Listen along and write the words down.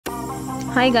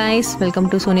Hi guys, welcome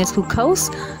to Sonia's Cookhouse.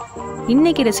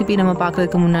 இன்னைக்கு recipe நம்ம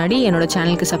பார்க்கிறதுக்கு முன்னாடி என்னோட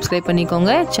சேனலுக்கு சப்ஸ்கிரைப்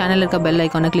பண்ணிக்கோங்க. சேனல்ல இருக்க பெல்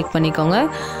ஐகானை கிளிக் பண்ணிக்கோங்க.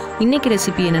 இன்னைக்கு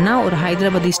ரெசிபி என்னன்னா ஒரு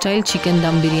ஹைதராபாதி ஸ்டைல் சிக்கன்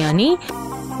தம் பிரியாணி.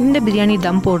 இந்த பிரியாணி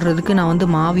தம் போடுறதுக்கு நான் வந்து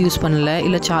மாவு யூஸ் பண்ணல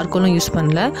இல்ல சார்கோலும் யூஸ்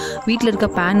பண்ணல. வீட்ல இருக்க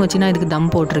pan வச்சு நான் இதுக்கு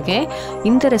தம் போட்டுருக்கேன்.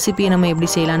 இந்த ரெசிபியை நம்ம எப்படி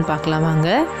செய்யலாம்னு பார்க்கலாம் வாங்க.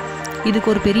 இதுக்கு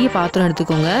ஒரு பெரிய பாத்திரம்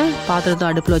எடுத்துக்கோங்க. பாத்திரத்தை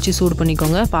அடுப்பில் வச்சு சூடு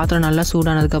பண்ணிக்கோங்க. பாத்திரம் நல்லா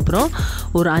சூடானதுக்கப்புறம்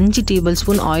ஒரு 5 டேபிள்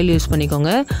ஸ்பூன் ஆயில் யூஸ்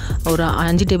பண்ணிக்கோங்க. ஒரு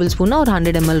 5 டேபிள் ஸ்பூன்னா ஒரு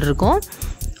 100 ml இருக்கும்.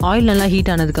 ஆயில் நல்லா ஹீட்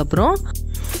ஆனதுக்கப்புறம்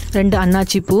 2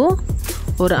 அன்னாச்சி பூ,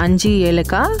 ஒரு 5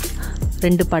 ஏலக்காய்,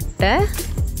 2 பட்டை,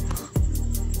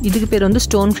 இதுக்கு பேர் வந்து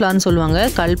ஸ்டோன் ஃப்ளார்னு சொல்லுவாங்க,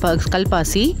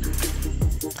 கல்பாசி,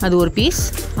 அது ஒரு பீஸ்,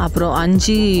 அப்புறம்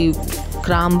 5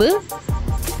 கிராம்பு,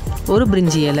 ஒரு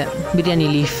பிரிஞ்சி இலை, பிரியாணி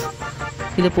லீஃப்,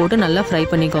 இதை போட்டு நல்லா ஃப்ரை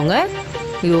பண்ணிக்கோங்க.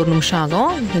 இது ஒரு நிமிஷம்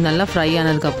ஆகும். இது நல்லா ஃப்ரை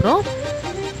ஆனதுக்கப்புறம்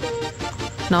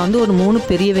நான் வந்து ஒரு 3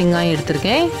 பெரிய வெங்காயம்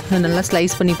எடுத்திருக்கேன். இதை நல்லா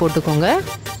ஸ்லைஸ் பண்ணி போட்டுக்கோங்க.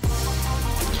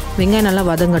 வெங்காயம் நல்லா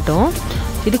வதங்கட்டும்.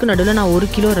 இதுக்கு நடுவில் நான் 1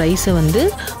 கிலோ ரைஸை வந்து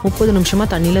 30 நிமிஷமாக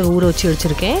தண்ணியில் ஊற வச்சு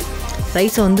வச்சுருக்கேன்.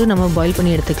 ரைஸை வந்து நம்ம பாயில்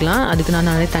பண்ணி எடுத்துக்கலாம். அதுக்கு நான்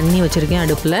நிறைய தண்ணி வச்சுருக்கேன்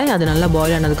அடுப்பில். அது நல்லா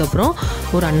பாயில் ஆனதுக்கப்புறம்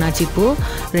ஒரு அன்னாச்சி பூ,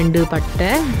 2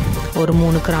 பட்டை, ஒரு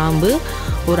 3 கிராம்பு,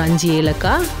 ஒரு 5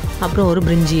 ஏலக்காய், அப்புறம் ஒரு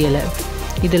பிரிஞ்சி இலை,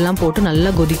 இதெல்லாம் போட்டு நல்லா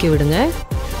கொதிக்க விடுங்க.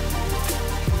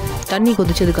 தண்ணி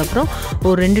கொதிச்சதுக்கப்புறம்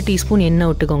ஒரு 2 டீஸ்பூன் எண்ணெய்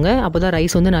விட்டுக்கோங்க. அப்போ தான்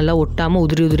ரைஸ் வந்து நல்லா ஒட்டாமல்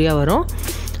உதிரி உதிரியாக வரும்.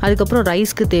 அதுக்கப்புறம்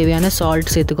ரைஸ்க்கு தேவையான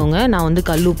சால்ட் சேர்த்துக்கோங்க. நான் வந்து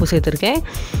கல் உப்பு சேர்த்துருக்கேன்.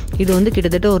 இது வந்து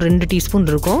கிட்டத்தட்ட ஒரு 2 டீஸ்பூன்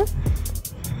இருக்கும்.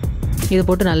 இதை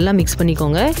போட்டு நல்லா மிக்ஸ்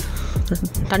பண்ணிக்கோங்க.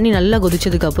 தண்ணி நல்லா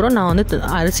கொதிச்சதுக்கப்புறம் நான் வந்து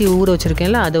அரிசி ஊற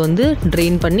வச்சுருக்கேன்ல, அதை வந்து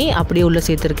ட்ரெயின் பண்ணி அப்படியே உள்ளே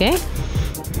சேர்த்துருக்கேன்.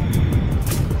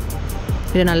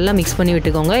 இதை நல்லா மிக்ஸ் பண்ணி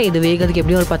விட்டுக்கோங்க. இது வேகிறதுக்கு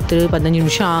எப்படியும் ஒரு 10-15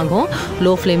 நிமிஷம் ஆகும்.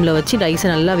 லோ ஃப்ளேமில் வச்சு ரைஸை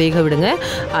நல்லா வேக விடுங்க.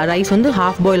 ரைஸ் வந்து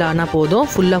ஹாஃப் பாயில் ஆனால் போதும்,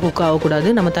 ஃபுல்லாக குக் ஆகக்கூடாது.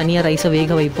 நம்ம தனியாக ரைஸை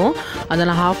வேக வைப்போம்.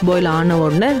 அதனால் ஹாஃப் பாயில் ஆன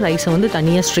உடனே ரைஸை வந்து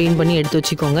தனியாக ஸ்ட்ரெயின் பண்ணி எடுத்து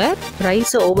வச்சுக்கோங்க.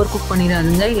 ரைஸை ஓவர் குக்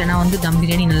பண்ணிடாதுங்க, இல்லைனா வந்து தம்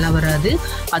பிரியாணி நல்லா வராது.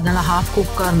 அதனால் ஹாஃப்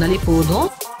குக்காக இருந்தாலே போதும்.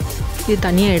 இது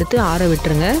தனியாக எடுத்து ஆற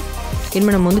விட்டுருங்க.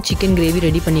 இனிமேல் நம்ம வந்து சிக்கன் கிரேவி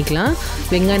ரெடி பண்ணிக்கலாம்.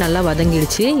 வெங்காயம் நல்லா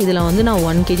வதங்கிடுச்சு. இதில் வந்து நான்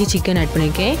 1 kg சிக்கன் ஆட்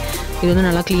பண்ணியிருக்கேன். இது வந்து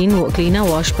நல்லா க்ளீனாக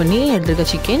வாஷ் பண்ணி எடுத்துருக்க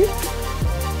சிக்கன்.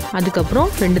 அதுக்கப்புறம்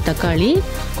 2 தக்காளி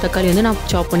வந்து நான்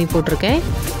சாப் பண்ணி போட்டிருக்கேன்.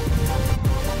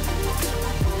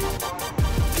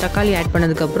 தக்காளி ஆட்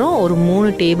பண்ணதுக்கப்புறம் ஒரு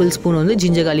 3 டேபிள் ஸ்பூன் வந்து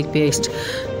ஜிஞ்சர் கார்லிக் பேஸ்ட்.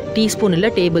 டீஸ்பூன்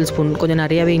இல்லை, டேபிள் ஸ்பூன், கொஞ்சம்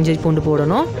நிறையாவே இஞ்சி பூண்டு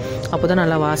போடணும். அப்போ தான்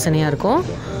நல்லா வாசனையாக இருக்கும்.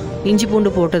 இஞ்சி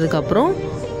பூண்டு போட்டதுக்கப்புறம்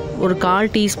ஒரு 1/4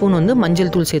 டீஸ்பூன் வந்து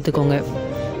மஞ்சள் தூள் சேர்த்துக்கோங்க.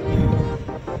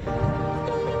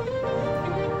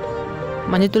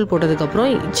 மஞ்சள் தூள் போட்டதுக்கப்புறம்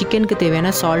சிக்கனுக்கு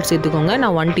தேவையான சால்ட் சேர்த்துக்கோங்க.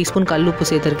 நான் 1 டீஸ்பூன் கல் உப்பு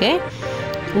சேர்த்துருக்கேன்.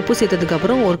 உப்பு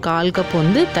சேர்த்ததுக்கப்புறம் ஒரு 1/4 கப்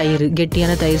வந்து தயிர்,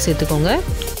 கெட்டியான தயிர் சேர்த்துக்கோங்க.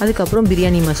 அதுக்கப்புறம்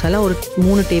பிரியாணி மசாலா ஒரு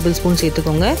 3 டேபிள் ஸ்பூன்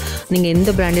சேர்த்துக்கோங்க. நீங்கள்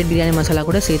எந்த பிராண்டட் பிரியாணி மசாலா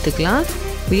கூட சேர்த்துக்கலாம்.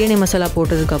 பிரியாணி மசாலா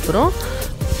போட்டதுக்கப்புறம்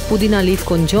புதினா லீஃப்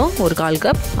கொஞ்சம், ஒரு 1/4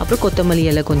 கப், அப்புறம் கொத்தமல்லி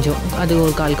இலை கொஞ்சம், அது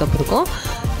ஒரு 1/4 கப் இருக்கும்.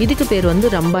 இதுக்கு பேர் வந்து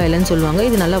ரம்பா இலைன்னு சொல்லுவாங்க.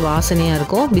 இது நல்லா வாசனையாக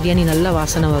இருக்கும், பிரியாணி நல்லா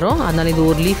வாசனை வரும். அதனால் இது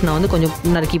ஒரு லீஃப் நான் வந்து கொஞ்சம்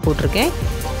நறுக்கி போட்டிருக்கேன்.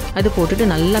 அது போட்டுட்டு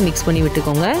நல்லா மிக்ஸ் பண்ணி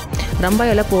விட்டுக்கோங்க. ரம்பா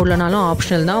இலை போடலனாலும்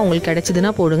ஆப்ஷனல் தான், உங்களுக்கு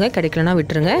கிடைச்சிதுன்னா போடுங்க, கிடைக்கலனா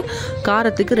விட்டுருங்க.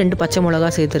 காரத்துக்கு 2 பச்சை மிளகா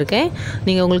சேர்த்துருக்கேன்.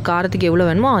 நீங்கள் உங்களுக்கு காரத்துக்கு எவ்வளோ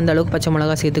வேணுமோ அந்த அளவுக்கு பச்சை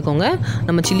மிளகா சேர்த்துக்கோங்க.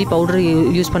 நம்ம சில்லி பவுடர்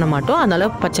யூஸ் பண்ண மாட்டோம், அதனால்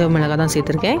பச்சை மிளகா தான்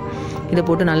சேர்த்துருக்கேன். இதை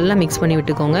போட்டு நல்லா மிக்ஸ் பண்ணி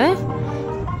விட்டுக்கோங்க.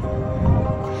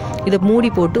 இதை மூடி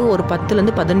போட்டு ஒரு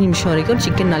 10-15 நிமிஷம் வரைக்கும்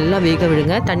சிக்கன் நல்லா வேக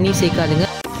விடுங்க. தண்ணி சேர்க்காதுங்க.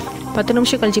 10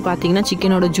 நிமிஷம் கழித்து பார்த்தீங்கன்னா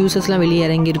சிக்கனோட ஜூஸஸ்லாம் வெளியே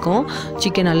இறங்கியிருக்கும்.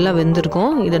 சிக்கன் நல்லா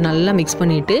வெந்திருக்கும். இதை நல்லா மிக்ஸ்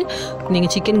பண்ணிவிட்டு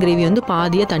நீங்கள் சிக்கன் கிரேவி வந்து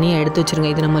பாதியாக தனியாக எடுத்து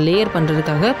வச்சுருங்க. இது நம்ம லேயர்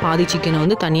பண்ணுறதுக்காக பாதி சிக்கனை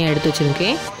வந்து தனியாக எடுத்து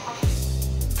வச்சுருக்கேன்.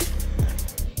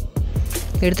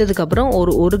 எடுத்ததுக்கப்புறம்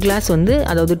ஒரு கிளாஸ் வந்து,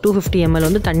 அதாவது 250 ml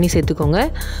வந்து தண்ணி சேர்த்துக்கோங்க.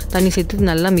 தண்ணி சேர்த்து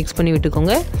நல்லா மிக்ஸ் பண்ணி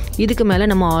விட்டுக்கோங்க. இதுக்கு மேலே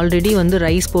நம்ம ஆல்ரெடி வந்து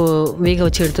ரைஸ் வேக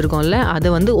வச்சு எடுத்துருக்கோம்ல,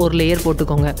 அதை வந்து ஒரு லேயர்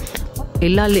போட்டுக்கோங்க.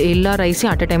 எல்லா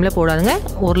ரைஸையும் அட் அ டைமில் போடாதுங்க,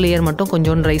 ஒரு லேயர் மட்டும்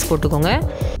கொஞ்சோண்டு ரைஸ் போட்டுக்கோங்க.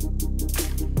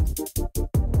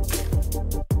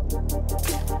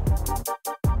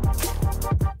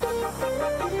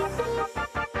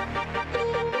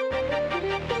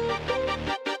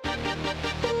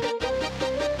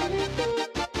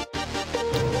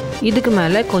 இதுக்கு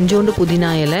மேலே கொஞ்சோண்டு புதினா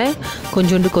இலை,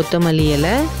 கொஞ்சோண்டு கொத்தமல்லி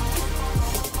இலை,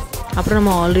 அப்புறம்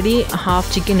நம்ம ஆல்ரெடி ஹாஃப்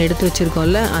சிக்கன் எடுத்து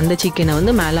வச்சுருக்கோம்ல, அந்த சிக்கனை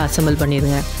வந்து மேலே அசம்பிள்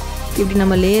பண்ணிடுங்க. இப்படி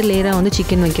நம்ம லேயராக வந்து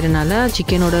சிக்கன் வைக்கிறனால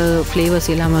சிக்கனோட ஃப்ளேவர்ஸ்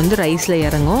எல்லாமே வந்து ரைஸில்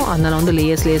இறங்கும். அதனால் வந்து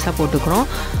லேயர்ஸாக போட்டுக்கிறோம்.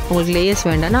 உங்களுக்கு லேயர்ஸ்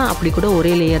வேண்டாம்னா அப்படி கூட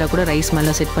ஒரே லேயராக கூட ரைஸ்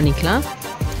மேலே செட் பண்ணிக்கலாம்.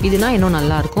 இதுனா இன்னும்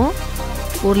நல்லாயிருக்கும்.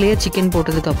 ஒரு லேயர் சிக்கன்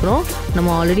போட்டதுக்கப்புறம் நம்ம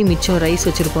ஆல்ரெடி மிச்சம் ரைஸ்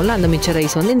வச்சுருக்கோம்ல, அந்த மிச்சம்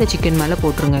ரைஸ் வந்து இந்த சிக்கன் மேலே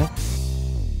போட்டுருங்க.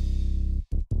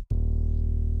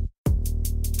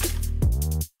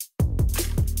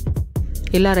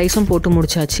 எல்லா ரைஸும் போட்டு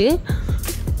முடிச்சாச்சு.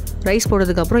 ரைஸ்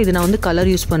போட்டதுக்கப்புறம் இது நான் வந்து கலர்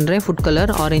யூஸ் பண்ணுறேன், ஃபுட்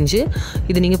கலர் ஆரஞ்சு.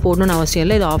 இது நீங்கள் போடணும்னு அவசியம்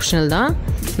இல்லை, இது ஆப்ஷனல் தான்.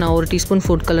 நான் 1 டீஸ்பூன்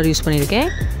ஃபுட் கலர் யூஸ் பண்ணியிருக்கேன்.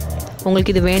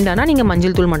 உங்களுக்கு இது வேண்டானா நீங்கள்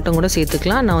மஞ்சள் தூள் மட்டும் கூட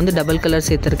சேர்த்துக்கலாம். நான் வந்து டபுள் கலர்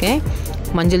சேர்த்துருக்கேன்.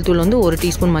 மஞ்சள் தூள் வந்து 1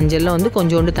 டீஸ்பூன் மஞ்சளில் வந்து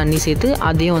கொஞ்சோண்டு தண்ணி சேர்த்து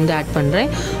அதையும் வந்து ஆட் பண்ணுறேன்.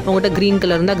 உங்கள்கிட்ட க்ரீன்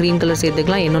கலர் இருந்தால் க்ரீன் கலர்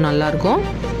சேர்த்துக்கலாம், இன்னும் நல்லாயிருக்கும்.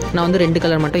 நான் வந்து 2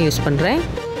 கலர் மட்டும் யூஸ் பண்ணுறேன்.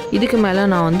 இதுக்கு மேலே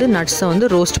நான் வந்து நட்ஸை வந்து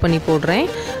ரோஸ்ட் பண்ணி போடுறேன்.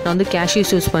 நான் வந்து cashews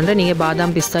யூஸ் பண்ணுறேன். நீங்கள்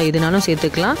பாதாம் பிஸ்தா எதுனாலும்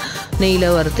சேர்த்துக்கலாம். நெய்யில்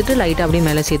வறுத்துட்டு லைட்டாக அப்படியே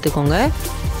மேலே சேர்த்துக்கோங்க.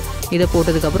 இதை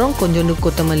போட்டதுக்கப்புறம் கொஞ்சோண்டு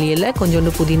கொத்தமல்லி இலை,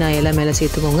 கொஞ்சோண்டு புதினா இலை மேலே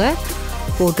சேர்த்துக்கோங்க.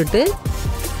 போட்டுட்டு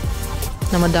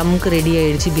நம்ம தம்முக்கு ரெடி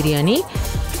ஆகிடுச்சு பிரியாணி.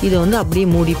 இதை வந்து அப்படியே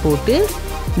மூடி போட்டு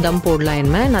தம்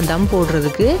போடலாம். நான் தம்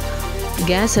போடுறதுக்கு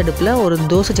கேஸ் அடுப்பில் ஒரு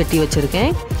தோசை சட்டி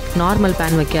வச்சுருக்கேன். Normal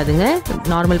pan வைக்காதுங்க.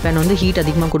 நார்மல் பேன் வந்து ஹீட்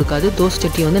அதிகமாக கொடுக்காது. தோசை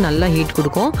சட்டி வந்து நல்லா ஹீட்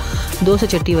கொடுக்கும். தோசை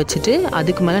சட்டி வச்சுட்டு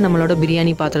அதுக்கு மேலே நம்மளோட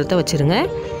பிரியாணி பாத்திரத்தை வச்சுருங்க.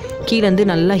 கீழேருந்து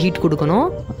நல்லா ஹீட் கொடுக்கணும்.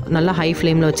 நல்லா ஹை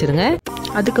ஃப்ளேமில் வச்சுருங்க.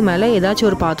 அதுக்கு மேலே ஏதாச்சும்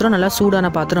ஒரு பாத்திரம், நல்லா சூடான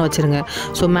பாத்திரம் வச்சுருங்க.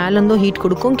 ஸோ மேலேருந்தும் ஹீட்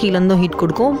கொடுக்கும், கீழேருந்தும் ஹீட்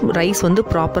கொடுக்கும். ரைஸ் வந்து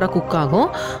ப்ராப்பராக குக் ஆகும்.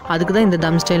 அதுக்கு தான் இந்த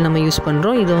தம் ஸ்டைல் நம்ம யூஸ்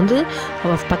பண்ணுறோம். இது வந்து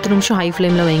 10 நிமிஷம் ஹை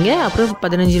ஃப்ளேமில் வைங்க. அப்புறம்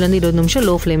 15லேருந்து 20 நிமிஷம்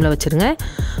லோ ஃப்ளேமில் வச்சுருங்க.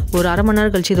 ஒரு அரை மணி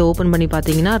நேரம் கழிச்சு இதை ஓப்பன் பண்ணி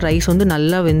பார்த்தீங்கன்னா ரைஸ் வந்து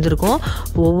நல்லா வெந்திருக்கும்.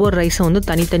 ஒவ்வொரு ரைஸும் வந்து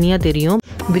தனித்தனியாக தெரியும்.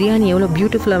 பிரியாணி எவ்வளோ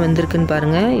பியூட்டிஃபுல்லாக வெந்திருக்குன்னு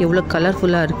பாருங்கள், எவ்வளோ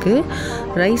கலர்ஃபுல்லாக இருக்குது.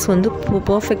 ரைஸ் வந்து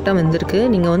பர்ஃபெக்டாக வெந்திருக்கு.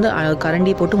 நீங்கள் வந்து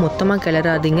கரண்டி போட்டு மொத்தமாக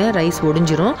கிளறாதீங்க, ரைஸ்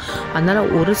ஒடிஞ்சிரும். அதனால்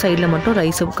ஒரு சைடில் மட்டும்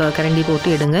ரைஸை கரண்டி போட்டு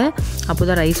எடுங்க. அப்போ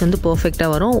தான் ரைஸ் வந்து பர்ஃபெக்டாக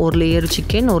வரும். ஒரு லேயர்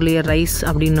சிக்கன், ஒரு லேயர் ரைஸ்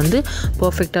அப்படின்னு வந்து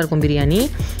பர்ஃபெக்டாக இருக்கும் பிரியாணி.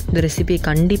 இந்த ரெசிபியை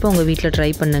கண்டிப்பாக உங்கள் வீட்டில் ட்ரை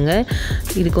பண்ணுங்கள்.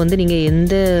 இதுக்கு வந்து நீங்கள்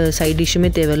எந்த சைட்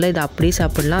டிஷ்ஷுமே தேவையில்லை, இதை அப்படியே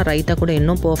சாப்பிட்லாம். ரைத்தா கூட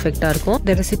இன்னும் பர்ஃபெக்டாக இருக்கும்.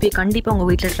 இந்த ரெசிபியை கண்டிப்பாக உங்கள்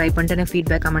வீட்டில் ட்ரை பண்ணிட்டு எனக்கு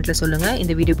ஃபீட்பேக் கமெண்ட்டில் சொல்லுங்கள்.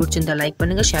 இந்த வீடியோ பிடிச்சிருந்தா லைக்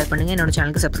பண்ணுங்கள், ஷேர் பண்ணுங்கள், என்னோட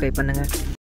சேனலுக்கு சப்ஸ்கிரைப் பண்ணுங்கள்.